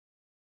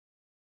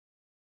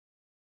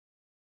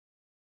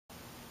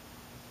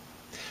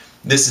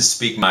This is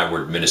Speak My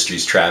Word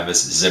Ministries.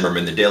 Travis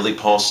Zimmerman. The Daily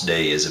Pulse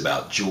today is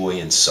about joy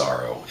and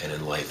sorrow and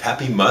in life.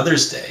 Happy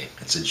Mother's Day.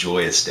 It's a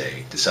joyous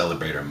day to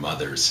celebrate our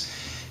mothers.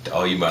 To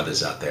all you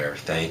mothers out there,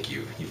 thank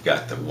you. You've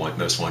got the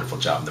most wonderful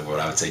job in the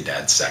world. I would say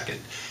dad's second.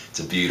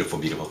 It's a beautiful,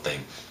 beautiful thing.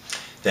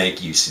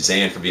 Thank you,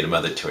 Suzanne, for being a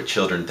mother to our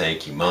children.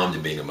 Thank you, Mom, to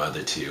being a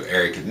mother to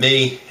Eric and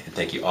me. And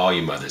thank you, all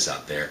you mothers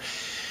out there.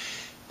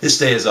 This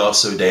day is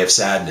also a day of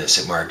sadness.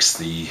 It marks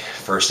the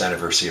first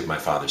anniversary of my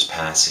father's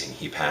passing.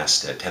 He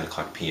passed at 10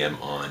 o'clock p.m.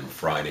 on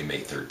Friday, May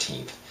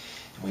 13th.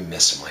 And we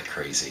miss him like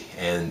crazy.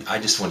 And I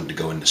just wanted to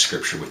go into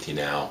scripture with you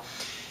now,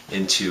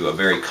 into a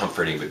very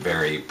comforting but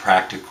very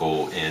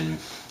practical and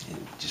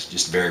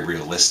just very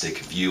realistic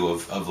view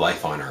of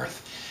life on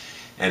earth.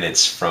 And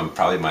it's from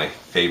probably my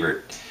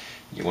favorite,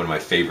 one of my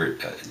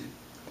favorite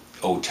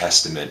Old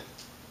Testament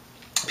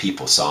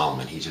people,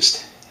 Solomon.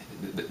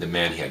 The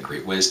man, he had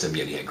great wisdom,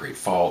 yet he had great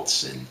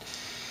faults, and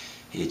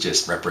he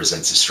just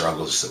represents the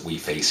struggles that we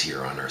face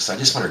here on earth. So I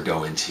just want to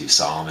go into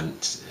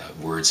Solomon's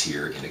words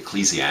here in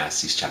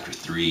Ecclesiastes chapter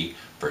 3,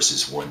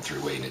 verses 1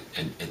 through 8.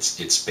 And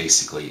it's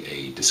basically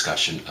a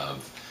discussion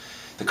of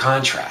the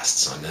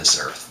contrasts on this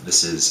earth.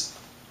 This is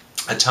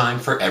a time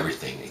for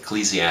everything.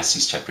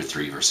 Ecclesiastes chapter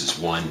 3, verses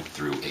 1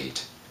 through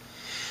 8.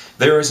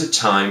 There is a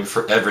time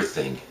for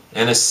everything,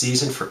 and a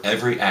season for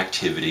every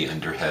activity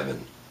under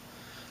heaven.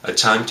 A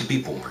time to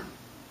be born,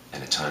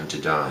 and a time to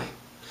die.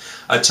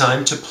 A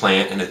time to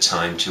plant, and a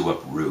time to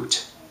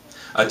uproot.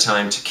 A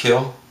time to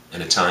kill,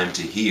 and a time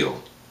to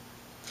heal.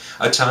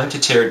 A time to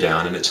tear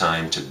down, and a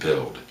time to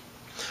build.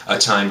 A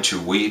time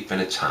to weep, and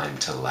a time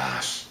to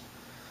laugh.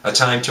 A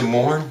time to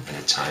mourn, and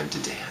a time to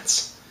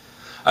dance.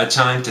 A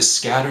time to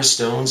scatter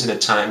stones, and a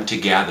time to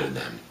gather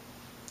them.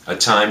 A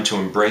time to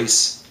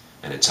embrace,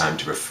 and a time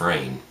to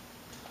refrain.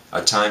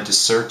 A time to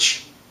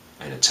search,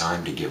 and a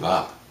time to give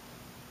up.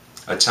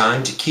 A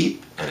time to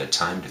keep, and a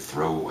time to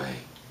throw away.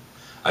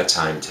 A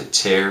time to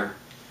tear,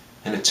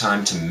 and a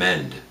time to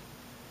mend.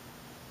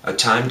 A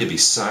time to be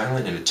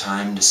silent, and a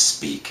time to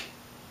speak.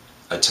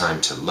 A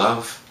time to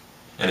love,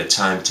 and a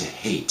time to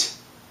hate.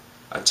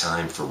 A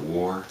time for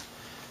war,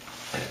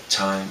 and a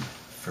time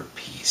for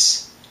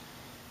peace.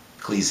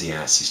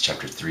 Ecclesiastes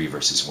chapter 3,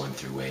 verses 1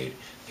 through 8.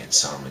 Again,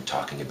 Solomon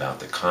talking about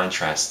the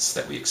contrasts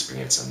that we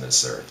experience on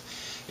this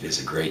earth. It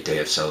is a great day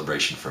of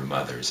celebration for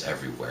mothers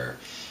everywhere.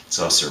 It's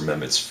also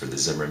remembrance for the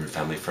Zimmerman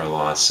family for a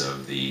loss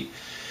of the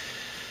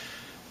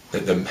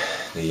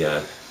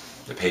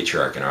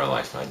patriarch in our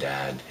life, my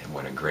dad, and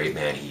what a great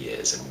man he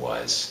is and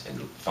was. And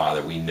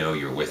Father, we know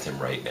you're with him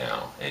right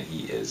now, and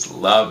he is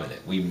loving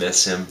it. We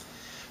miss him,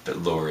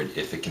 but Lord,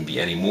 if it can be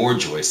any more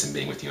joyous than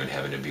being with you in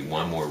heaven, it'd be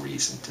one more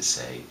reason to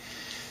say,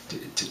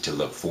 to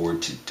look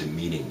forward to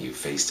meeting you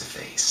face to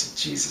face. In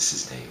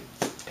Jesus' name,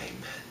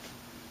 amen.